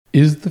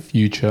Is the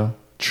future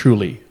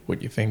truly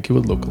what you think it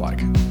would look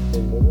like?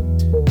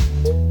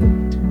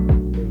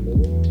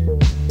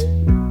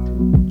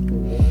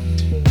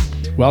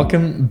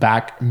 Welcome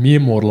back, Mere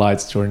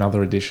Mortalites, to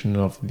another edition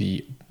of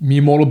the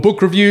Mere Mortal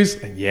Book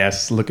Reviews. And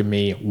yes, look at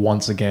me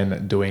once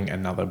again doing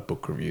another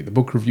book review. The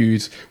book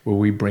reviews where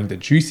we bring the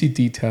juicy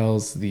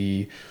details,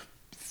 the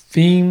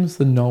themes,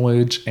 the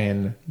knowledge,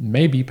 and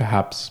maybe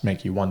perhaps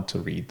make you want to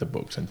read the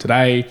books. And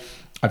today,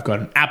 I've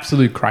got an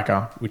absolute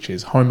cracker, which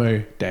is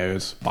Homo,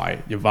 Deus by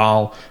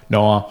Yuval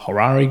Noah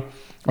Harari.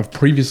 I've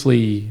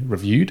previously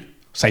reviewed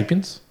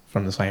Sapiens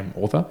from the same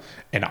author,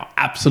 and I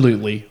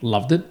absolutely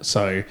loved it.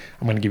 So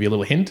I'm going to give you a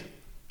little hint.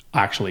 I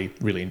actually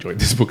really enjoyed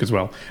this book as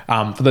well.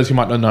 For those who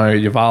might not know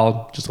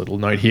Yuval, just a little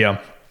note here.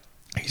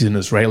 He's an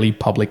Israeli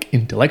public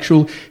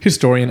intellectual,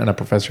 historian, and a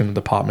professor in the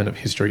Department of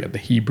History at the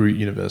Hebrew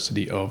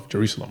University of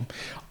Jerusalem.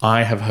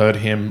 I have heard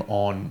him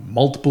on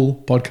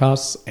multiple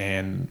podcasts,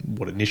 and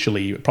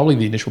probably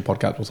the initial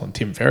podcast was on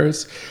Tim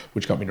Ferriss,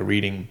 which got me to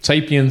reading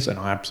Sapiens, and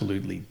I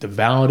absolutely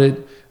devoured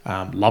it,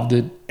 loved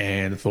it,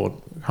 and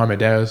thought, Homo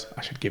Deus,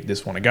 I should give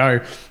this one a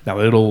go. Now,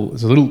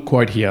 there's a little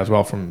quote here as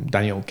well from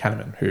Daniel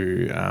Kahneman,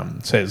 who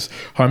says,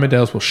 Homo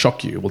Deus will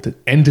shock you, it will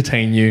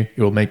entertain you,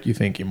 it will make you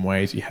think in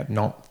ways you had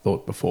not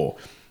thought before.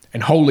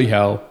 And holy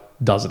hell,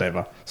 does it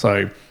ever.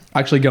 So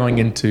actually going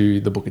into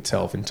the book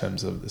itself in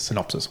terms of the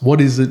synopsis,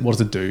 what is it? What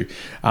does it do?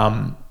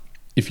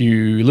 If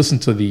you listen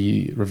to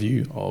the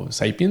review of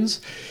Sapiens,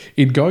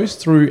 it goes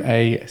through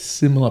a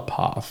similar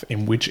path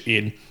in which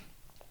it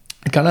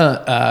kind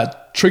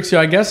of tricks you,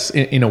 I guess,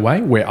 in a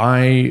way, where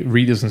I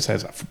read this and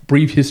says, a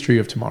brief history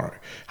of tomorrow.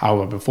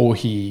 However, before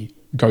he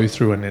goes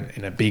through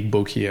in a big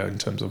book here in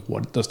terms of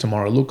what does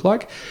tomorrow look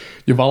like,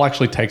 Yuval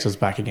actually takes us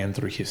back again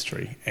through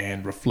history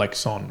and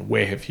reflects on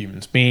where have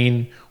humans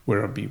been,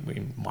 where have we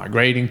been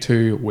migrating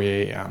to,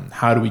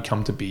 how do we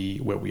come to be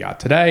where we are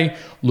today,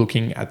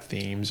 looking at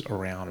themes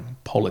around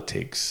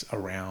politics,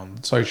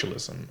 around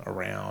socialism,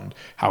 around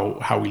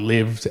how we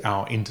lived,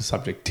 our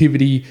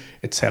intersubjectivity,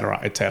 etc.,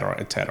 etc.,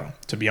 etc.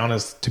 To be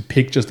honest, to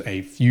pick just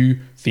a few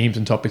themes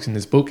and topics in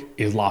this book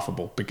is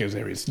laughable because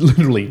there is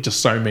literally just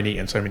so many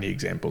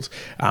examples.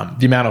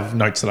 The amount of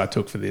notes that I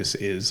took for this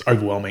is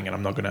overwhelming, and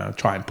I'm not going to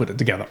try and put it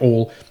together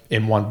all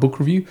in one book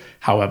review.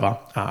 However,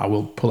 I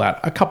will pull out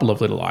a couple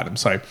of little items.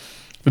 So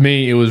for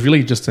me, it was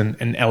really just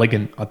an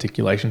elegant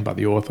articulation by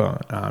the author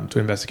to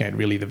investigate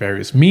really the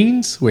various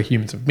means where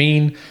humans have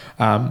been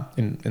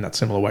in that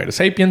similar way to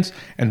Sapiens,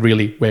 and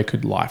really where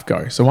could life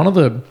go. So one of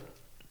the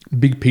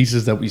big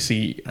pieces that we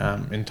see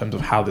in terms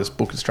of how this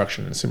book is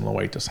structured in a similar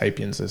way to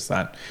Sapiens is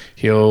that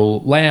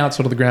he'll lay out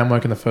sort of the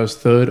groundwork in the first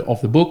third of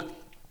the book,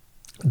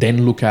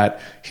 then look at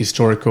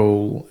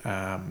historical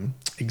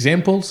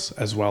examples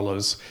as well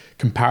as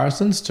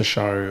comparisons to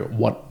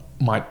show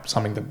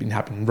something that been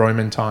happening in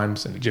Roman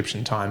times and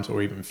Egyptian times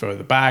or even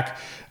further back,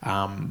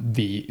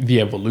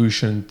 the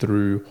evolution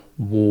through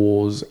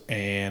wars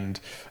and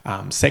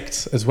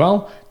sects as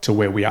well to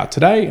where we are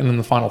today. And in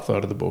the final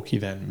third of the book, he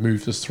then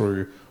moves us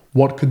through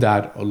what could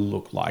that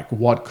look like?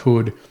 What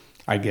could,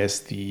 I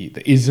guess, the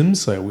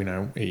isms, so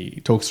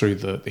he talks through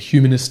the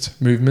humanist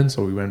movement,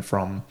 so we went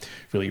from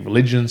really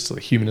religions to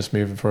the humanist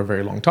movement for a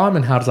very long time,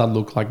 and how does that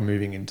look like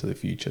moving into the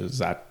future? Is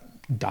that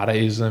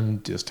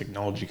Dadaism? Does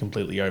technology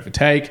completely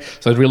overtake?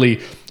 So really,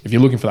 if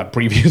you're looking for that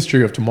brief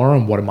history of tomorrow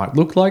and what it might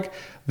look like,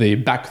 the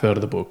back third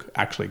of the book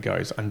actually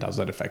goes and does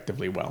that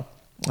effectively well.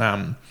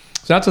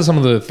 So that's some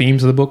of the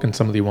themes of the book and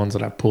some of the ones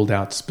that I've pulled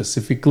out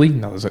specifically.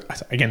 Now, there's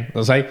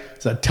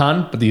a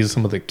ton, but these are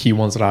some of the key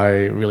ones that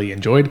I really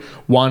enjoyed.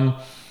 One,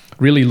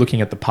 really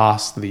looking at the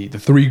past, the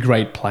three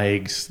great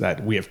plagues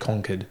that we have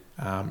conquered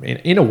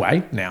in a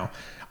way. Now,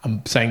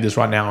 I'm saying this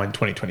right now in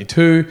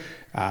 2022.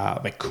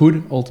 There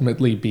could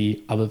ultimately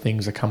be other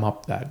things that come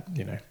up that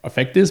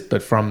affect this,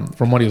 but from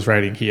what he was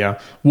writing here,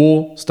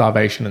 war,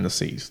 starvation, and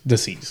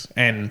disease,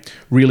 and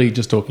really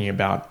just talking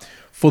about,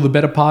 for the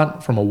better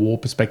part, from a war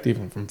perspective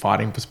and from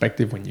fighting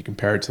perspective, when you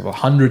compare it to the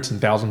hundreds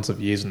and thousands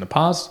of years in the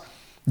past,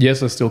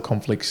 yes, there's still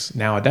conflicts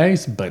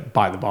nowadays, but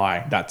by the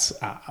by, that's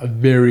a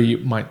very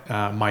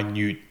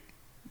minute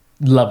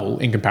level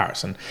in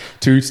comparison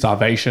to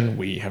starvation.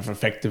 We have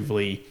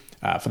effectively,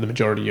 for the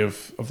majority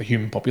of the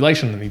human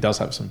population, and he does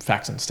have some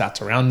facts and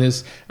stats around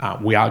this,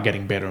 we are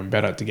getting better and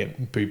better to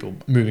get people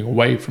moving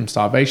away from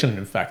starvation.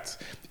 In fact,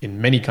 in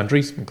many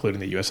countries, including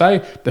the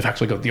USA, they've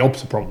actually got the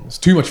opposite problem. There's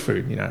too much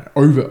food,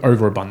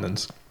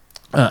 overabundance.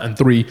 And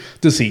 3,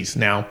 disease.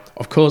 Now,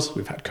 of course,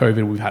 we've had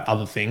COVID, we've had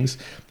other things.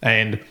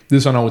 And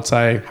this one, I would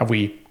say, have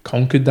we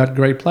conquered that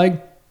great plague?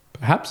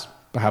 Perhaps,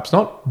 perhaps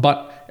not.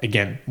 But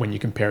again, when you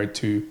compare it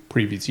to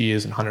previous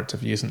years and hundreds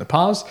of years in the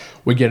past,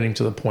 we're getting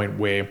to the point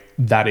where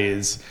that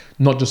is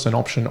not just an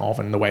option of,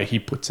 and the way he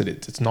puts it,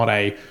 it's not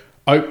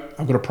I've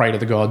got to pray to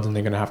the gods and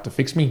they're going to have to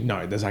fix me.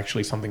 No, there's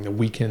actually something that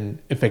we can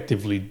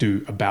effectively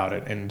do about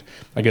it. And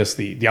I guess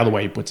the other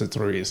way he puts it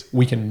through is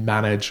we can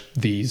manage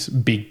these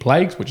big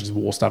plagues, which is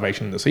war,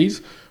 starvation, and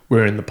disease,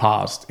 where in the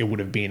past it would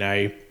have been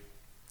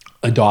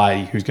a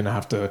deity who's going to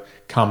have to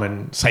come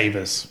and save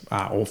us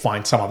or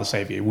find some other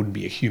savior. It wouldn't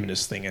be a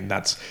humanist thing. And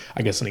that's,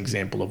 I guess, an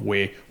example of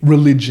where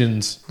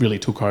religions really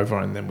took over,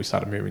 and then we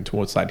started moving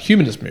towards that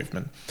humanist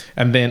movement.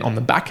 And then on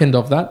the back end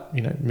of that,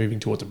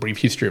 moving towards a brief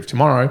history of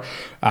tomorrow,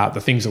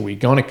 the things that we're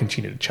going to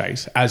continue to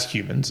chase as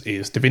humans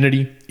is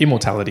divinity,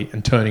 immortality,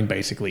 and turning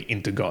basically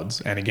into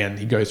gods. And again,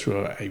 he goes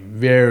through a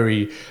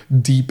very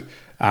deep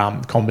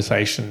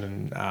conversation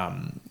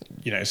and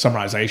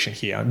summarization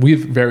here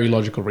with very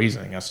logical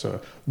reasoning as to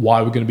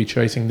why we're going to be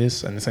chasing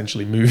this, and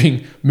essentially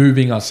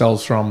moving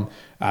ourselves from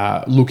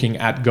looking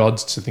at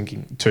gods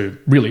to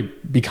really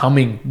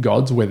becoming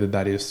gods, whether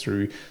that is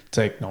through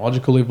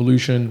technological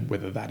evolution,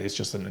 whether that is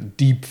just a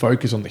deep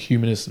focus on the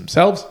humanists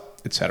themselves,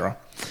 etc.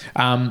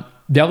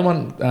 The other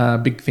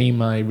one, big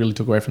theme I really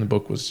took away from the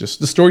book was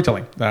just the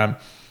storytelling.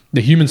 The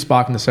human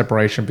spark and the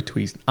separation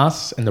between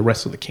us and the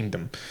rest of the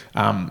kingdom.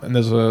 And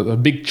there's a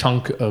big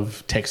chunk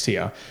of text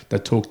here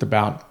that talked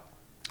about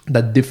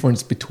that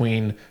difference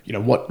between,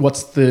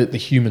 what's the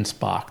human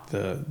spark,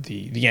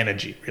 the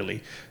energy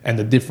really, and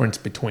the difference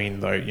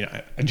between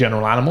a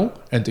general animal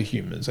and to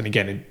humans. And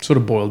again, it sort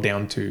of boiled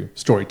down to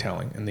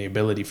storytelling and the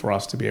ability for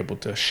us to be able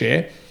to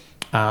share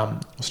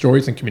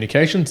stories and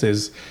communications.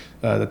 Is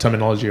the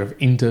terminology of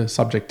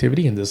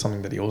intersubjectivity, and there's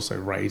something that he also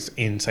raised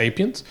in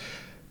Sapiens.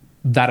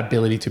 That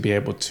ability to be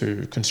able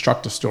to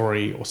construct a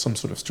story or some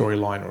sort of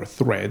storyline or a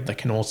thread that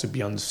can also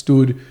be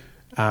understood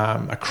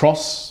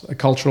across a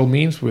cultural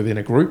means within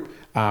a group,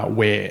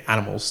 where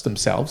animals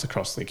themselves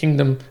across the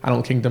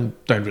animal kingdom,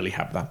 don't really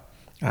have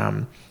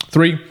that.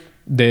 3,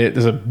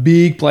 there's a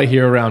big play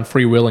here around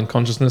free will and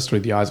consciousness through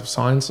the eyes of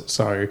science.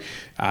 So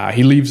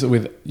he leaves it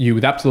with you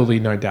with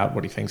absolutely no doubt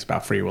what he thinks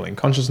about free will and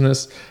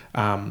consciousness.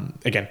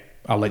 Again,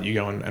 I'll let you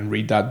go and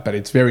read that, but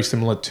it's very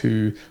similar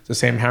to the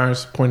Sam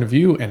Harris point of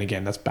view. And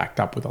again, that's backed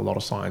up with a lot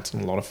of science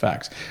and a lot of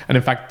facts. And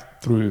in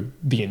fact, through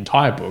the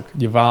entire book,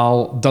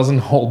 Yuval doesn't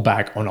hold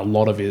back on a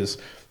lot of his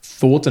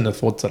thoughts, and the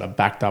thoughts that are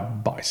backed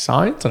up by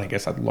science, and I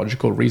guess that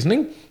logical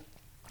reasoning,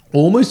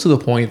 almost to the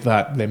point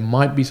that there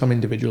might be some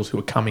individuals who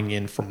are coming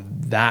in from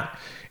that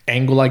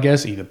angle, I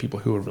guess, either people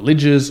who are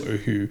religious or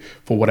who,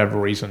 for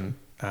whatever reason,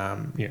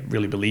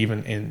 really believe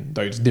in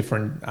those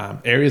different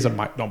areas that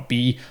might not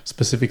be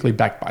specifically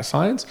backed by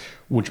science,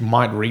 which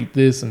might read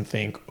this and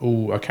think,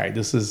 oh, okay,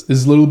 this is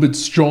a little bit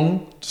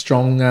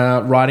strong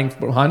writing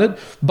behind it.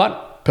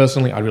 But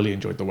personally, I really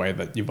enjoyed the way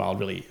that Yuval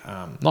really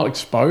not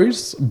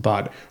exposed,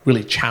 but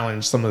really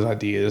challenged some of those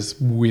ideas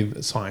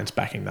with science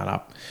backing that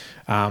up.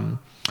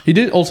 He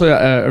did also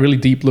a really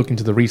deep look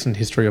into the recent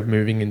history of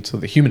moving into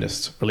the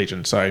humanist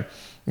religion. So,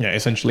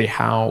 essentially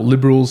how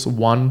liberals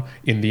won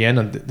in the end.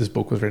 And this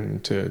book was written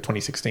to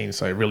 2016.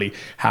 So really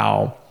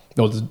how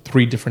there was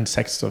 3 different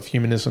sects of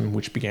humanism,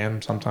 which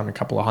began sometime a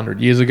couple of 100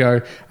 years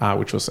ago,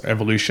 which was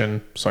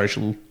evolution,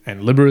 social,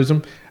 and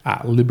liberalism.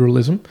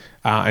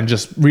 And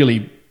just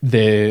really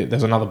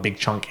there's another big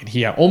chunk in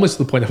here, almost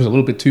to the point that was a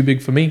little bit too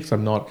big for me because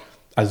I'm not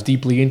as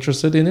deeply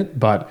interested in it,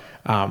 but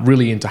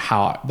really into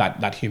how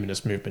that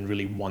humanist movement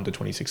really won to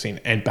 2016,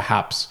 and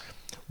perhaps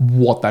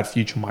what that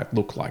future might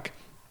look like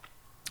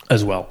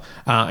as well.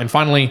 And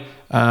finally,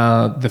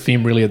 the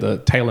theme really at the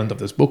tail end of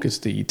this book is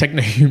the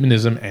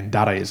techno-humanism and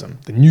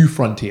Dadaism, the new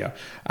frontier.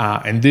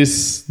 And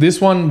this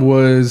one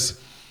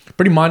was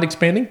pretty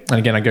mind-expanding. And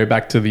again, I go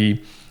back to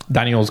the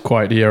Daniel's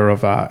quote here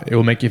of, it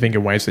will make you think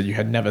in ways that you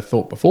had never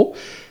thought before.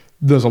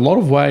 There's a lot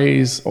of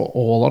ways or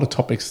a lot of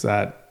topics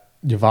that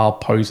Yuval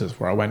poses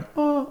where I went,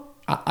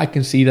 I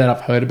can see that. I've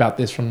heard about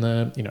this from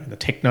the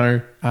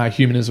techno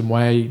humanism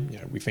way.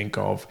 We think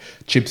of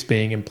chips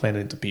being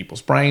implanted into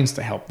people's brains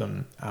to help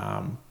them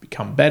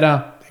become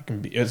better. It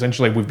can be,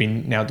 essentially, we've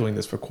been now doing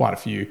this for quite a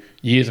few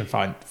years, in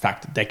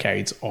fact,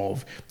 decades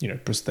of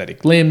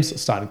prosthetic limbs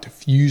starting to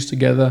fuse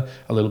together,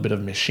 a little bit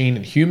of machine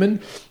and human.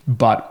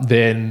 But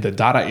then the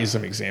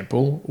Dadaism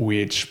example,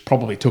 which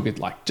probably took it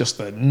like just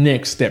the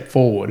next step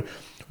forward,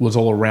 was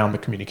all around the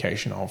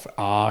communication of,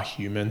 are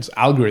humans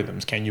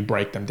algorithms? Can you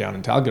break them down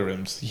into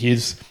algorithms?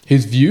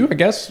 His view, I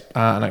guess,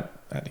 and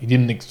he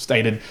didn't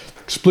state it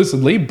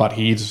explicitly, but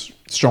he's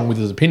strong with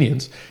his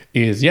opinions,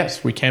 is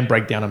yes, we can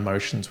break down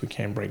emotions, we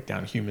can break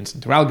down humans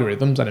into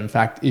algorithms, and in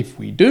fact, if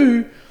we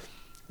do,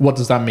 what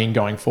does that mean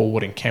going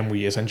forward? And can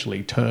we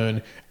essentially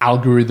turn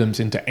algorithms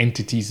into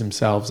entities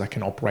themselves that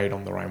can operate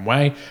on their own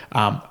way?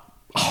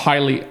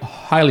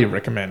 Highly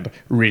recommend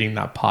reading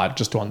that part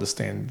just to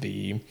understand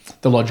the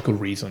logical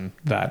reason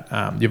that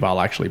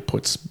Yuval actually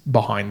puts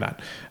behind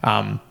that.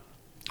 And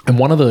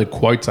one of the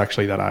quotes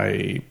actually that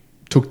I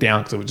took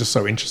down because it was just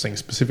so interesting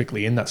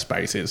specifically in that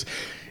space is,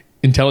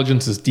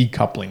 intelligence is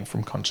decoupling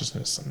from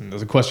consciousness. And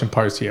there's a question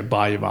posed here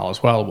by Yuval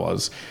as well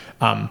was,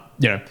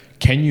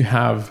 can you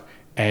have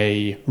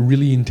a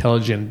really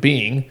intelligent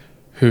being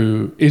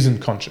who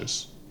isn't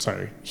conscious?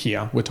 So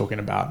here we're talking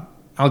about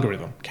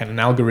algorithm. Can an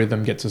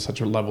algorithm get to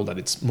such a level that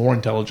it's more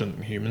intelligent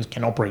than humans,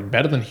 can operate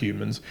better than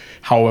humans,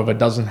 however,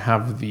 doesn't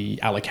have the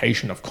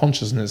allocation of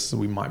consciousness that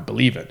we might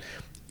believe it?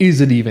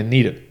 Is it even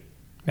needed?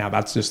 Now,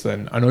 that's just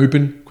an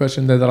open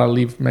question there that I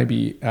leave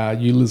maybe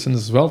you listeners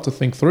as well to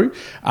think through.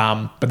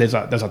 But there's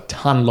a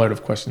ton load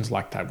of questions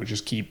like that, which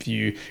just keep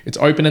you, it's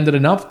open-ended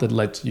enough that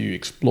lets you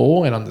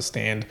explore and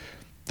understand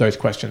those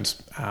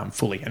questions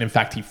fully. And in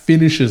fact, he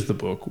finishes the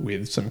book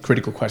with some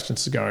critical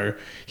questions to go.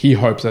 He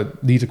hopes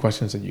that these are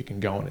questions that you can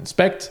go and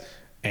inspect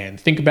and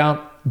think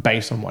about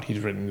based on what he's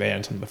written there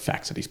and some of the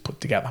facts that he's put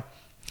together.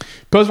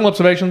 Personal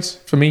observations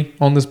for me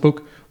on this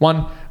book.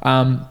 One,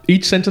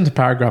 each sentence and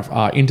paragraph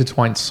are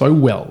intertwined so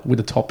well with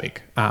the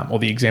topic or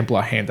the example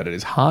at hand that it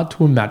is hard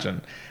to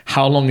imagine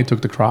how long it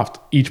took to craft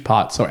each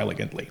part so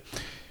elegantly.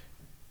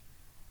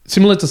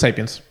 Similar to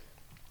Sapiens,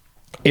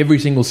 every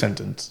single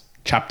sentence,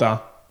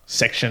 chapter,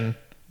 section,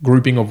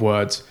 grouping of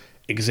words,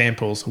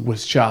 examples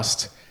was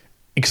just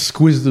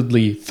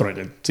exquisitely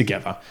threaded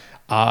together.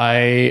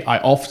 I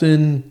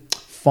often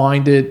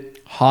find it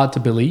hard to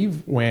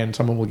believe when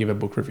someone will give a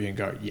book review and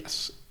go,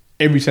 yes,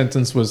 every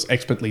sentence was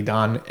expertly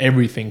done.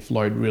 Everything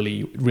flowed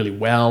really, really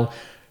well.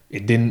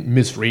 It didn't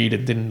misread.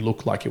 It didn't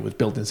look like it was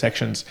built in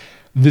sections.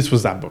 This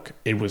was that book.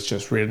 It was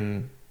just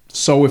written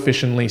so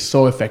efficiently,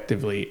 so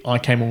effectively. I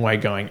came away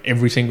going,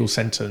 every single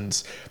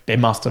sentence, there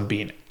must have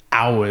been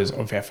hours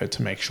of effort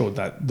to make sure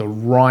that the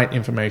right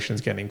information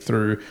is getting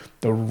through,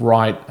 the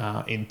right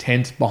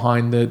intent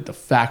behind it, the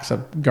facts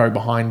that go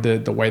behind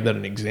it, the way that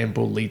an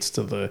example leads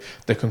to the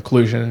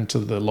conclusion, to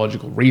the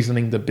logical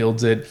reasoning that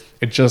builds it.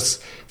 It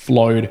just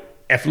flowed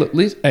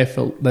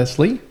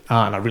effortlessly,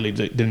 and I really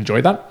did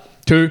enjoy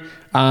that. Two,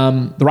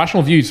 the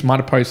rational views might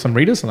oppose some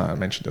readers, and I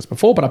mentioned this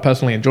before, but I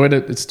personally enjoyed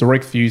it. It's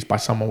direct views by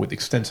someone with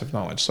extensive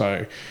knowledge.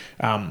 So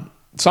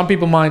some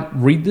people might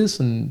read this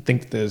and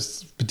think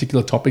there's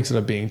particular topics that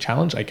are being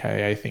challenged,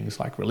 aka things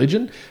like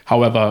religion.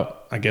 However,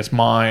 I guess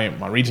my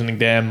reasoning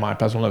there, my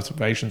personal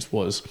observations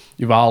was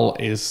Yuval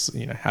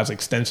has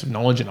extensive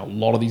knowledge in a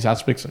lot of these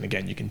aspects, and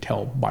again, you can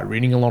tell by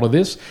reading a lot of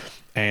this.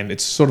 And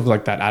it's sort of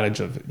like that adage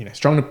of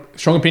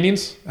strong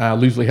opinions,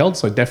 loosely held.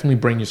 So definitely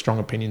bring your strong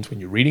opinions when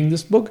you're reading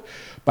this book,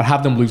 but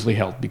have them loosely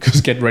held, because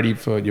get ready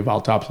for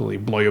Yuval to absolutely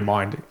blow your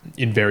mind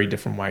in very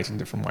different ways and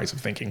different ways of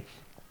thinking.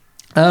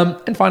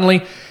 And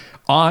finally,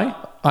 I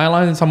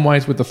align in some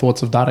ways with the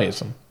thoughts of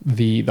Dadaism,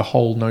 the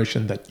whole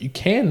notion that you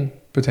can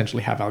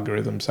potentially have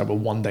algorithms that will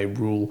one day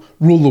rule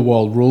the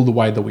world, rule the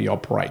way that we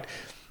operate.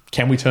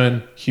 Can we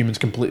turn humans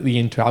completely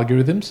into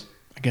algorithms?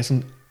 I guess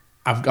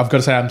I've got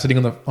to say I'm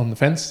sitting on the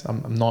fence.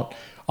 I'm not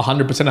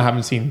 100%. I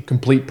haven't seen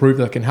complete proof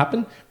that can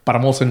happen, but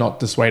I'm also not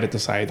dissuaded to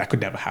say that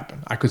could never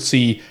happen. I could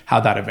see how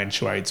that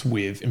eventuates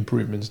with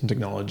improvements in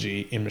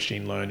technology, in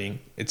machine learning,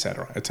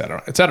 etc.,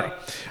 etc., etc.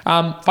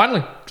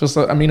 Finally, just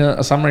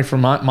a summary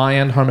from my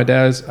end, Homo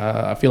Deus.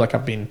 I feel like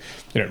I've been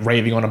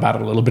raving on about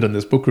it a little bit in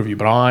this book review,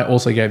 but I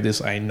also gave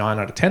this a 9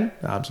 out of 10.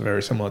 So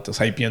very similar to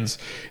Sapiens.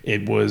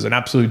 It was an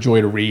absolute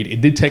joy to read.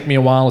 It did take me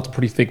a while. It's a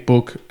pretty thick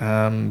book.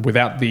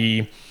 Without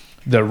the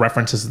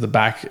references at the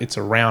back, it's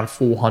around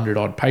 400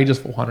 odd pages,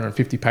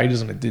 450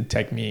 pages, and it did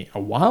take me a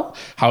while.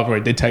 However,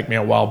 it did take me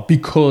a while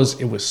because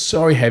it was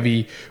so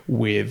heavy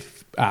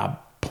with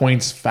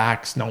points,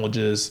 facts,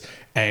 knowledges,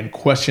 and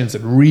questions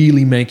that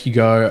really make you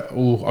go,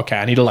 oh, okay,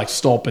 I need to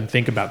stop and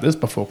think about this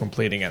before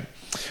completing it.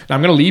 Now,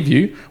 I'm going to leave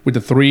you with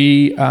the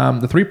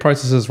three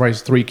processes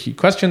raise three key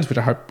questions, which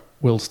I hope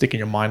will stick in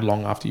your mind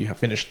long after you have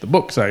finished the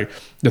book. So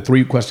the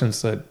three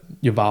questions that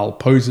Yuval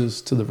poses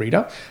to the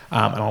reader,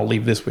 and I'll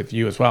leave this with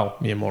you as well,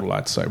 the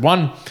immortalites. So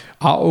one,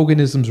 are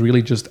organisms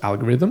really just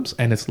algorithms,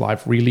 and is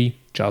life really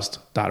just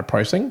data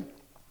processing?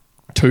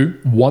 Two,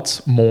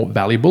 what's more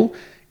valuable,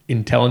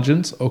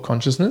 intelligence or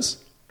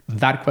consciousness?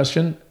 That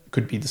question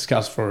could be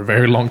discussed for a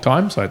very long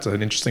time, so it's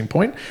an interesting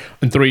point.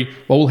 And three,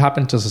 what will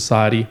happen to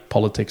society,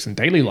 politics, and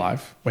daily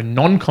life when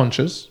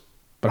non-conscious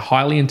but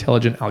highly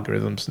intelligent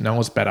algorithms know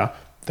us better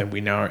than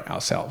we know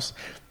ourselves?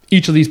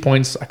 Each of these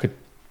points, I could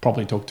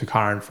probably talk to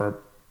Karen for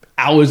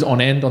hours on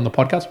end on the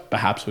podcast.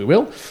 Perhaps we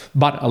will,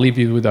 but I'll leave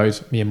you with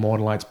those mere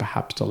mortalites,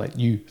 perhaps to let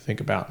you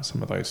think about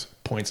some of those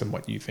points and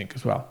what you think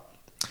as well.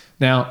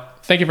 Now,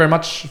 thank you very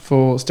much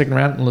for sticking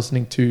around and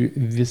listening to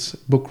this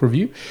book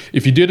review.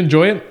 If you did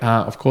enjoy it,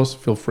 of course,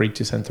 feel free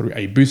to send through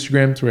a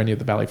boostergram through any of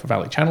the Valley for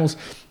Valley channels.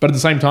 But at the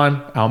same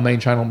time, our main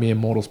channel, Mere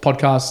Mortals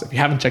Podcast, if you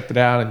haven't checked it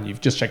out and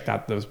you've just checked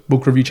out the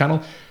book review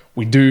channel,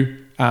 we do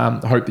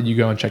hope that you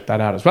go and check that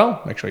out as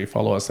well. Make sure you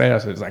follow us there.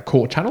 So it's our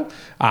core channel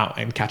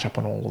and catch up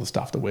on all of the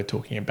stuff that we're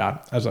talking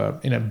about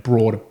in a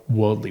broad,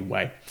 worldly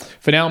way.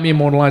 For now, me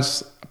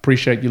immortalized.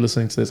 Appreciate you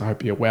listening to this. I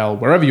hope you're well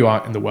wherever you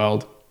are in the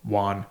world.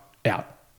 One out.